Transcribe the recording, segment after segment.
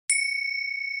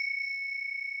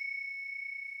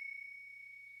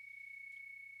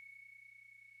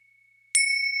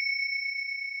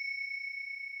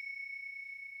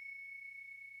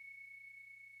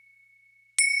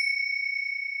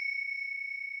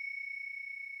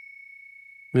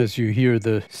As you hear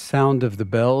the sound of the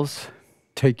bells,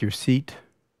 take your seat.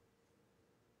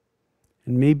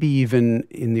 And maybe even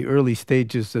in the early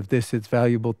stages of this, it's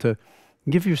valuable to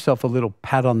give yourself a little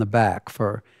pat on the back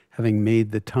for having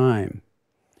made the time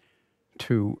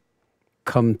to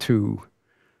come to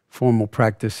formal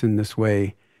practice in this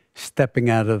way, stepping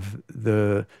out of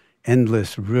the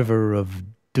endless river of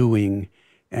doing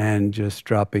and just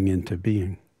dropping into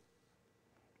being.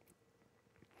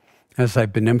 As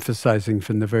I've been emphasizing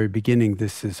from the very beginning,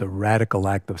 this is a radical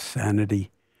act of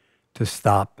sanity to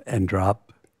stop and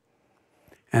drop,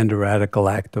 and a radical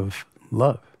act of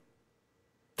love.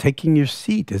 Taking your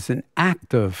seat is an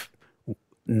act of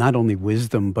not only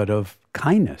wisdom, but of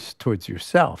kindness towards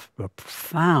yourself, a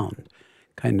profound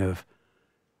kind of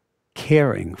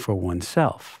caring for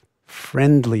oneself,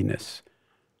 friendliness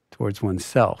towards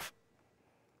oneself.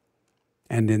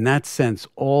 And in that sense,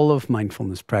 all of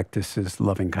mindfulness practice is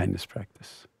loving kindness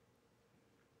practice.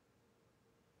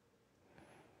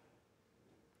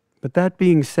 But that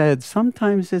being said,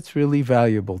 sometimes it's really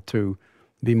valuable to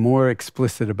be more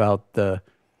explicit about the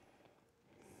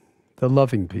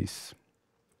loving piece.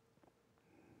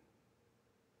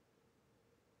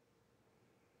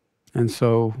 And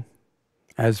so,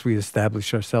 as we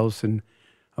establish ourselves in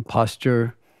a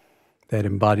posture that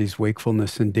embodies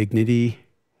wakefulness and dignity,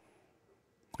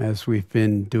 as we've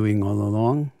been doing all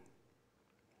along,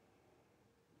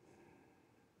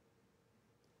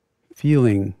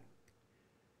 feeling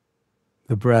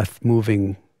the breath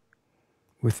moving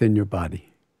within your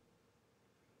body.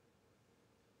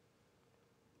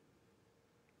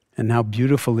 And how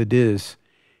beautiful it is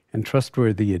and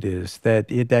trustworthy it is that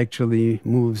it actually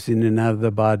moves in and out of the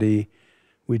body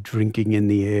with drinking in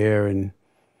the air and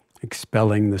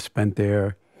expelling the spent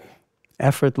air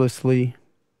effortlessly.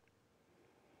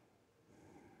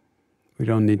 We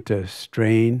don't need to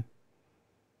strain,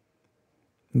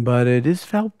 but it is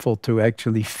helpful to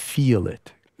actually feel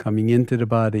it coming into the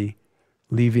body,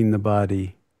 leaving the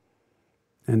body,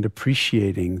 and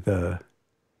appreciating the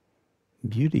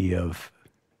beauty of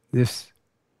this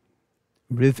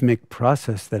rhythmic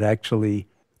process that actually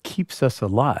keeps us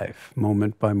alive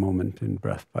moment by moment and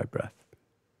breath by breath.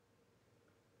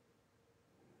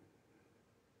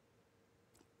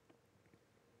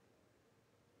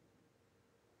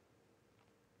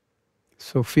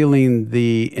 So feeling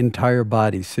the entire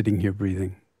body sitting here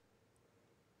breathing.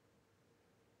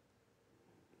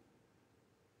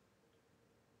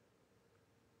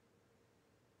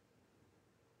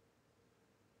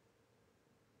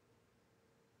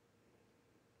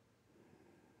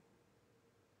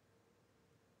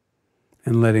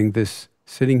 And letting this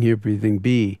sitting here breathing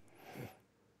be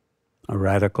a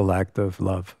radical act of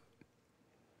love.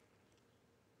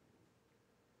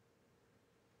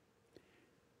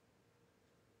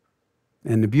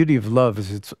 And the beauty of love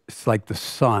is it's like the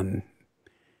sun.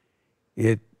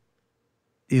 It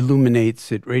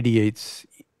illuminates, it radiates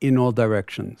in all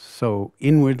directions. So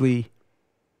inwardly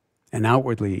and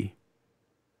outwardly.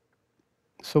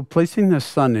 So placing the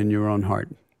sun in your own heart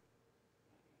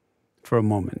for a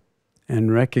moment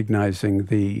and recognizing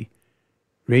the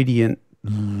radiant,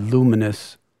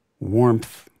 luminous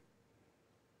warmth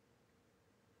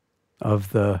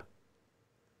of the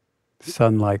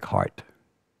sun-like heart.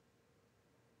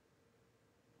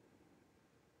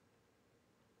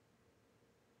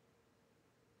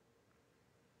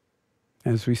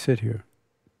 As we sit here.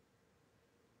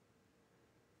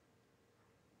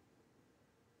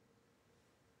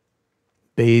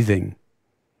 Bathing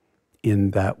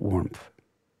in that warmth.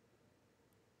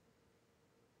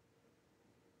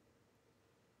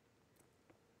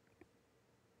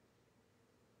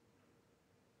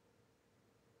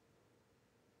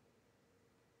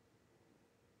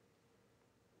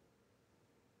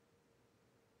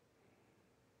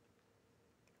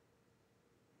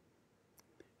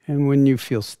 And when you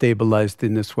feel stabilized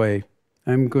in this way,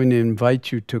 I'm going to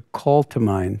invite you to call to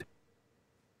mind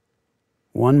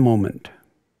one moment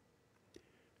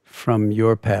from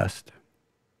your past,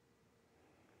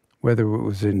 whether it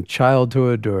was in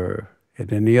childhood or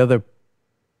at any other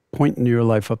point in your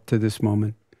life up to this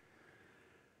moment,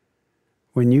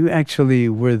 when you actually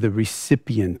were the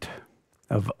recipient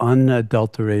of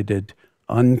unadulterated,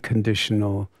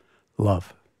 unconditional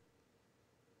love.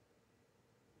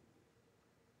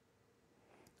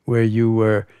 Where you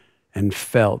were and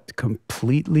felt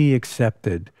completely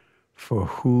accepted for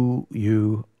who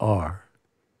you are,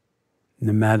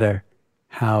 no matter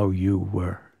how you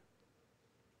were.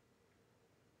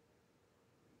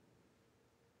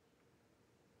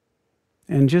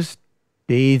 And just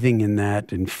bathing in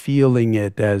that and feeling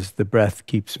it as the breath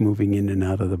keeps moving in and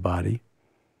out of the body.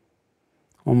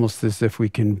 almost as if we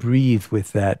can breathe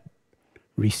with that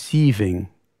receiving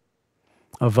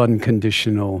of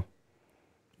unconditional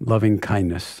loving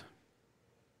kindness,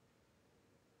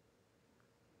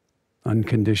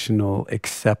 unconditional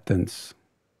acceptance,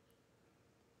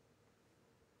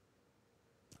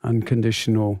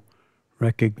 unconditional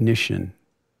recognition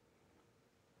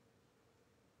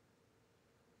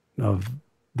of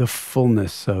the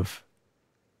fullness of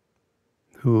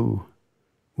who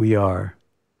we are.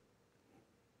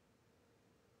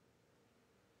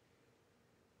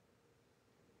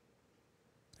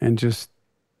 And just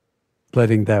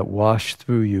letting that wash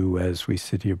through you as we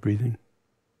sit here breathing.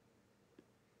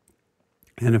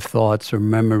 And if thoughts or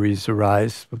memories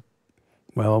arise,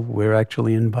 well, we're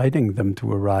actually inviting them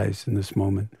to arise in this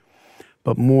moment.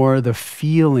 But more the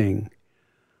feeling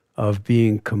of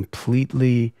being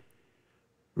completely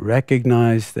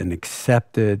recognized and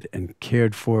accepted and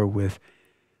cared for with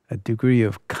a degree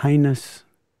of kindness,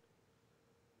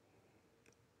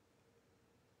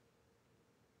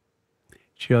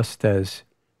 just as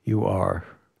you are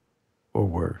or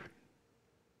were.